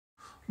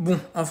Bon,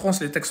 en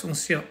France, les taxes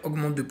foncières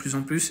augmentent de plus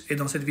en plus et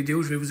dans cette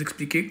vidéo, je vais vous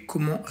expliquer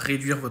comment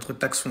réduire votre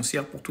taxe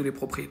foncière pour tous les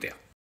propriétaires.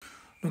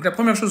 Donc la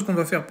première chose qu'on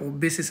va faire pour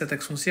baisser sa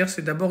taxe foncière,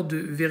 c'est d'abord de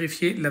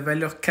vérifier la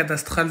valeur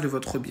cadastrale de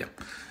votre bien.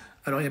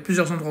 Alors il y a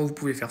plusieurs endroits où vous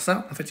pouvez faire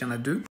ça, en fait il y en a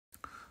deux.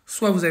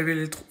 Soit vous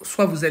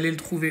allez le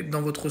trouver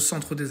dans votre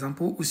centre des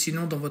impôts ou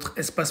sinon dans votre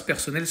espace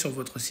personnel sur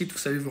votre site. Vous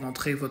savez, vous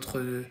rentrez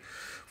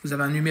vous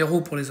avez un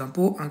numéro pour les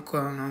impôts,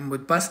 un mot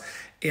de passe,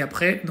 et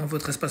après, dans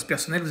votre espace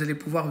personnel, vous allez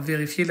pouvoir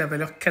vérifier la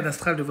valeur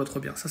cadastrale de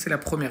votre bien. Ça, c'est la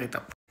première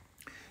étape.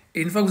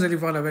 Et une fois que vous allez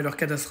voir la valeur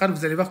cadastrale,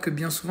 vous allez voir que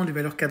bien souvent, les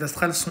valeurs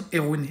cadastrales sont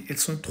erronées. Elles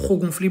sont trop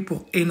gonflées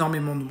pour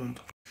énormément de monde.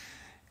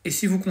 Et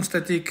si vous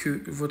constatez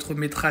que votre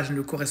métrage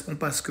ne correspond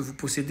pas à ce que vous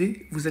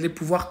possédez, vous allez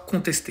pouvoir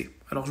contester.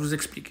 Alors, je vous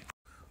explique.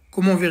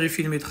 Comment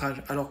vérifier le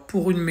métrage? Alors,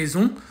 pour une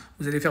maison,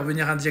 vous allez faire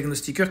venir un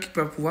diagnostiqueur qui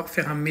peut pouvoir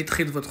faire un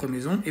métré de votre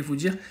maison et vous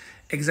dire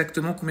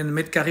exactement combien de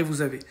mètres carrés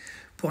vous avez.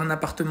 Pour un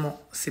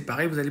appartement, c'est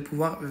pareil, vous allez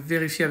pouvoir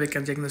vérifier avec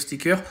un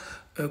diagnostiqueur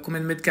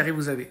combien de mètres carrés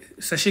vous avez.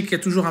 Sachez qu'il y a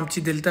toujours un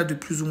petit delta de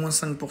plus ou moins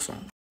 5%.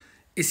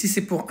 Et si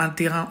c'est pour un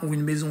terrain ou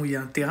une maison où il y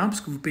a un terrain, parce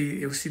que vous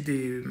payez aussi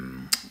des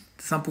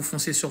impôts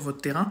fonciers sur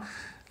votre terrain,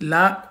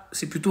 là,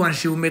 c'est plutôt un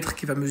géomètre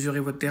qui va mesurer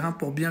votre terrain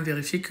pour bien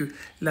vérifier que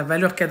la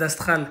valeur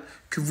cadastrale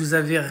que vous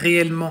avez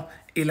réellement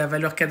et la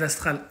valeur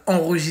cadastrale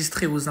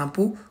enregistrée aux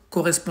impôts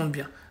correspondent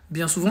bien.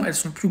 Bien souvent, elles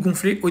sont plus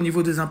gonflées au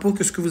niveau des impôts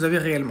que ce que vous avez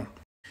réellement.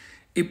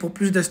 Et pour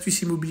plus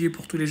d'astuces immobilières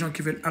pour tous les gens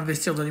qui veulent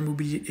investir dans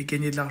l'immobilier et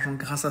gagner de l'argent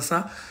grâce à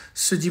ça,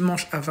 ce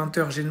dimanche à 20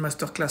 h, j'ai une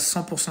masterclass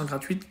 100%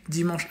 gratuite.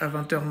 Dimanche à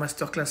 20 h,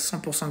 masterclass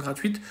 100%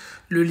 gratuite.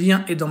 Le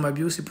lien est dans ma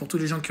bio, c'est pour tous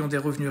les gens qui ont des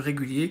revenus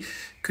réguliers,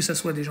 que ce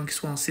soit des gens qui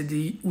sont en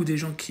CDI ou des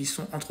gens qui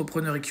sont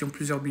entrepreneurs et qui ont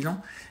plusieurs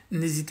bilans.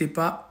 N'hésitez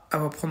pas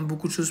à apprendre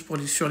beaucoup de choses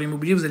sur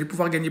l'immobilier, vous allez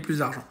pouvoir gagner plus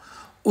d'argent.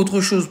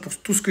 Autre chose, pour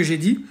tout ce que j'ai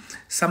dit,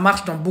 ça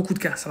marche dans beaucoup de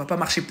cas. Ça ne va pas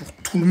marcher pour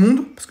tout le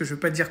monde, parce que je ne veux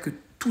pas dire que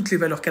toutes les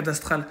valeurs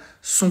cadastrales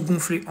sont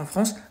gonflées en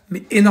France,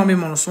 mais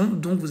énormément le sont,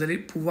 donc vous allez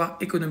pouvoir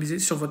économiser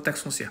sur votre taxe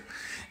foncière.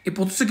 Et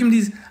pour tous ceux qui me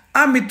disent «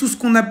 Ah, mais tout ce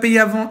qu'on a payé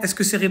avant, est-ce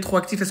que c'est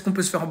rétroactif? Est-ce qu'on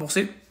peut se faire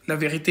rembourser ?» La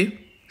vérité,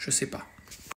 je ne sais pas.